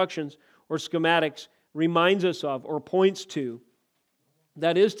instructions or schematics reminds us of or points to.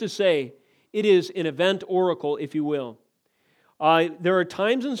 That is to say, it is an event oracle, if you will. There are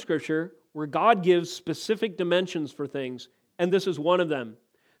times in Scripture where God gives specific dimensions for things, and this is one of them.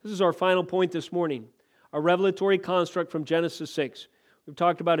 This is our final point this morning, a revelatory construct from Genesis 6. We've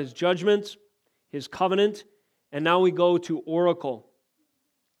talked about His judgments, His covenant, and now we go to oracle.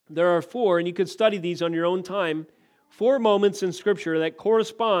 There are 4, and you could study these on your own time, 4 moments in Scripture that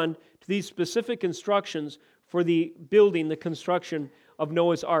correspond to these specific instructions for the building, the construction of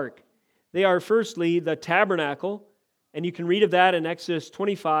Noah's Ark. They are firstly the tabernacle, and you can read of that in Exodus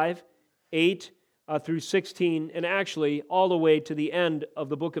 25, 8 through 16, and actually all the way to the end of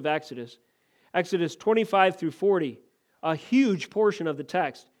the book of Exodus. Exodus 25 through 40, a huge portion of the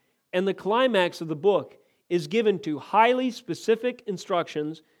text. And the climax of the book is given to highly specific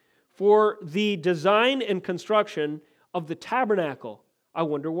instructions for the design and construction of the tabernacle. I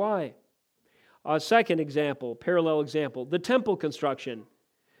wonder why. Second example, parallel example, the temple construction.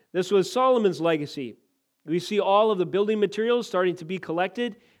 This was Solomon's legacy. We see all of the building materials starting to be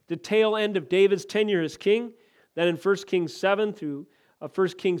collected, the tail end of David's tenure as king. Then in 1 Kings 7 through 1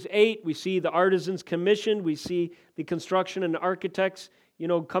 Kings 8, we see the artisans commissioned. We see the construction and architects,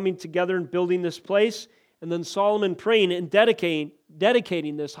 coming together and building this place. And then Solomon praying and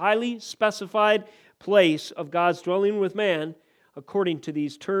dedicating this highly specified place of God's dwelling with man according to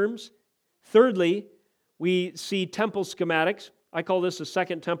these terms. Thirdly, we see temple schematics. I call this the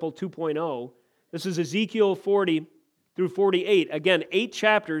Second Temple 2.0. This is Ezekiel 40 through 48. Again, 8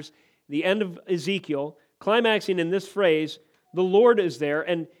 chapters, the end of Ezekiel, climaxing in this phrase, the Lord is there.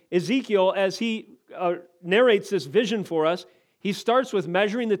 And Ezekiel, as he narrates this vision for us, he starts with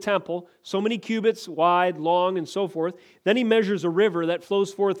measuring the temple, so many cubits wide, long, and so forth. Then he measures a river that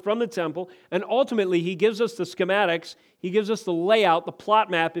flows forth from the temple. And ultimately, he gives us the schematics. He gives us the layout, the plot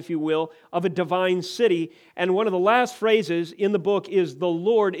map, if you will, of a divine city. And one of the last phrases in the book is, the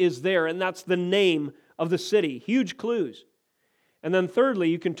Lord is there. And that's the name of the city. Huge clues. And then thirdly,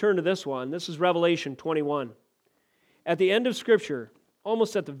 you can turn to this one. This is Revelation 21. At the end of Scripture,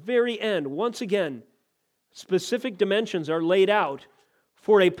 almost at the very end, once again, specific dimensions are laid out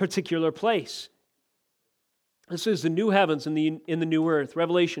for a particular place. This is the new heavens and in the new earth.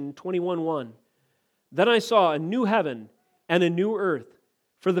 Revelation 21:1. Then I saw a new heaven and a new earth.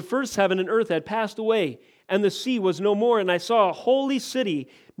 For the first heaven and earth had passed away, and the sea was no more. And I saw a holy city,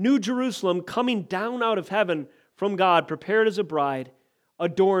 New Jerusalem, coming down out of heaven from God, prepared as a bride,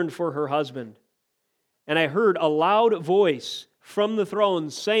 adorned for her husband. And I heard a loud voice from the throne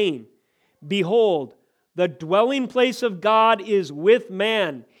saying, Behold, the dwelling place of God is with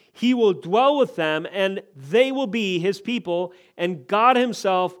man. He will dwell with them, and they will be His people, and God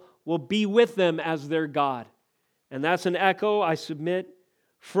Himself will be with them as their God. And that's an echo, I submit,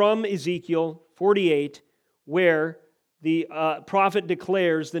 from Ezekiel 48, where the prophet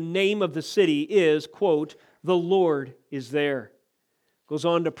declares the name of the city is, quote, the Lord is there. Goes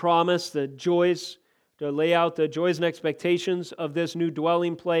on to promise the joys, to lay out the joys and expectations of this new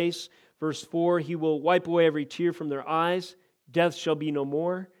dwelling place. Verse 4, He will wipe away every tear from their eyes. Death shall be no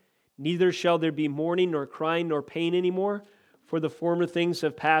more. Neither shall there be mourning, nor crying, nor pain anymore, for the former things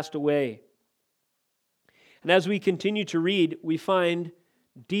have passed away. And as we continue to read, we find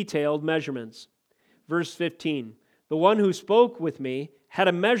detailed measurements. Verse 15, the one who spoke with me had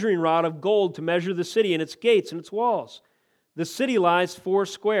a measuring rod of gold to measure the city and its gates and its walls. The city lies 4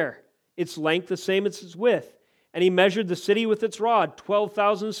 square, its length the same as its width. And he measured the city with its rod,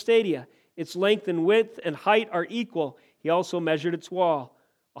 12,000 stadia. Its length and width and height are equal. He also measured its wall,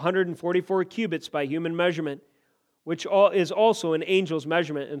 144 cubits by human measurement, which is also an angel's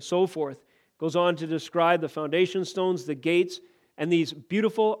measurement, and so forth. Goes on to describe the foundation stones, the gates, and these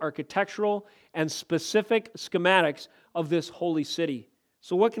beautiful architectural and specific schematics of this holy city.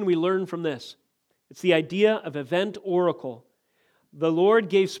 So what can we learn from this? It's the idea of event oracle. The Lord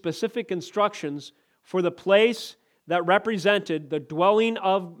gave specific instructions for the place that represented the dwelling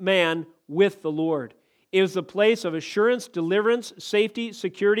of man with the Lord. It was the place of assurance, deliverance, safety,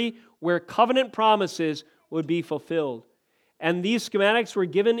 security, where covenant promises would be fulfilled. And these schematics were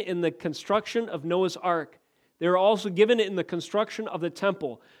given in the construction of Noah's Ark. They were also given in the construction of the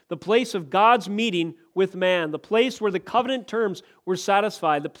temple, the place of God's meeting with man, the place where the covenant terms were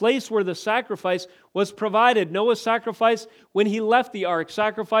satisfied, the place where the sacrifice was provided. Noah's sacrifice, when he left the ark,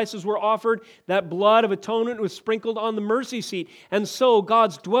 sacrifices were offered, that blood of atonement was sprinkled on the mercy seat. And so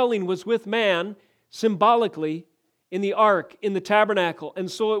God's dwelling was with man, symbolically, in the ark, in the tabernacle,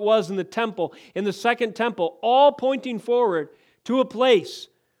 and so it was in the temple, in the second temple, all pointing forward to a place,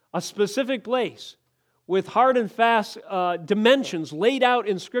 a specific place, with hard and fast dimensions laid out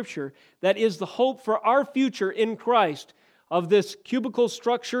in Scripture that is the hope for our future in Christ, of this cubical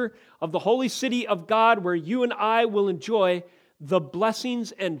structure of the holy city of God where you and I will enjoy the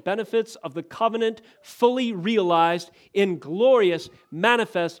blessings and benefits of the covenant fully realized in glorious,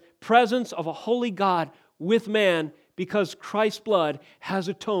 manifest presence of a holy God with man because Christ's blood has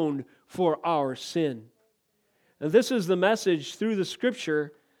atoned for our sin. And this is the message through the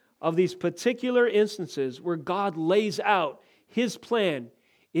Scripture of these particular instances where God lays out His plan,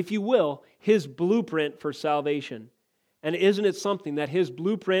 if you will, His blueprint for salvation. And isn't it something that His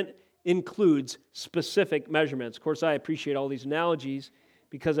blueprint includes specific measurements? Of course, I appreciate all these analogies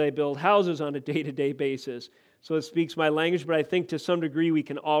because I build houses on a day-to-day basis. So it speaks my language, but I think to some degree we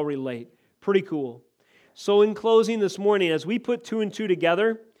can all relate. Pretty cool. So in closing this morning, as we put 2 and 2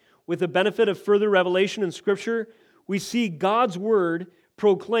 together, with the benefit of further revelation in Scripture, we see God's Word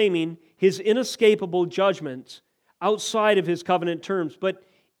proclaiming His inescapable judgments outside of His covenant terms. But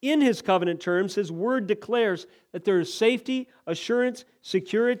in His covenant terms, His Word declares that there is safety, assurance,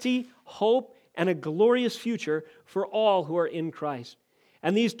 security, hope, and a glorious future for all who are in Christ.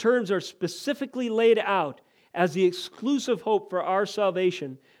 And these terms are specifically laid out as the exclusive hope for our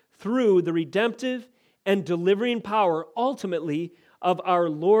salvation through the redemptive and delivering power, ultimately, of our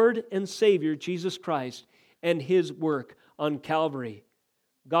Lord and Savior, Jesus Christ, and His work on Calvary.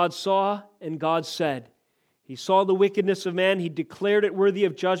 God saw and God said. He saw the wickedness of man. He declared it worthy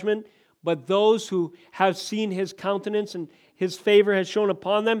of judgment. But those who have seen His countenance and His favor has shone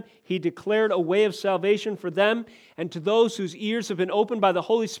upon them, He declared a way of salvation for them. And to those whose ears have been opened by the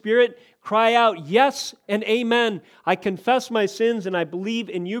Holy Spirit, cry out, yes and amen. I confess my sins and I believe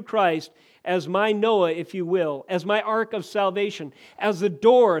in you, Christ, as my Noah, if you will, as my ark of salvation, as the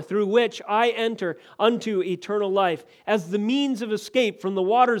door through which I enter unto eternal life, as the means of escape from the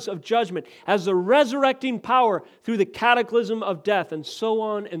waters of judgment, as the resurrecting power through the cataclysm of death, and so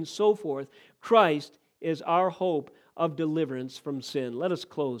on and so forth. Christ is our hope of deliverance from sin. Let us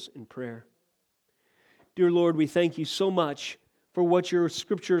close in prayer. Dear Lord, we thank you so much for what your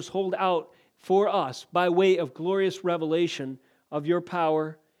Scriptures hold out for us by way of glorious revelation of your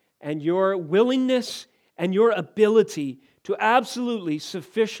power and your willingness and your ability to absolutely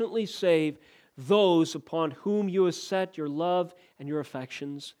sufficiently save those upon whom you have set your love and your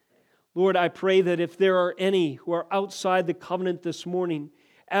affections. Lord, I pray that if there are any who are outside the covenant this morning,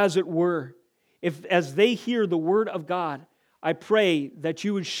 as it were, if as they hear the word of God, I pray that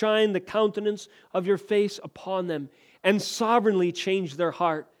you would shine the countenance of your face upon them and sovereignly change their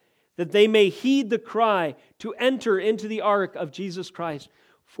heart, that they may heed the cry to enter into the ark of Jesus Christ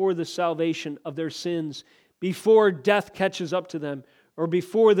for the salvation of their sins before death catches up to them, or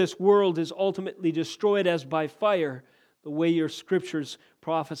before this world is ultimately destroyed as by fire, the way your scriptures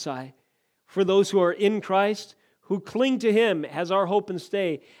prophesy. For those who are in Christ, who cling to Him as our hope and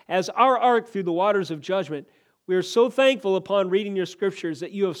stay, as our ark through the waters of judgment, we are so thankful upon reading your scriptures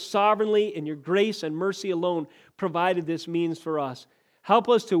that you have sovereignly, in your grace and mercy alone, provided this means for us. Help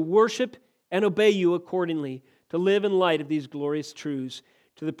us to worship and obey you accordingly, to live in light of these glorious truths,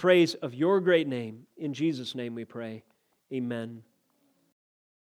 to the praise of your great name. In Jesus' name we pray. Amen.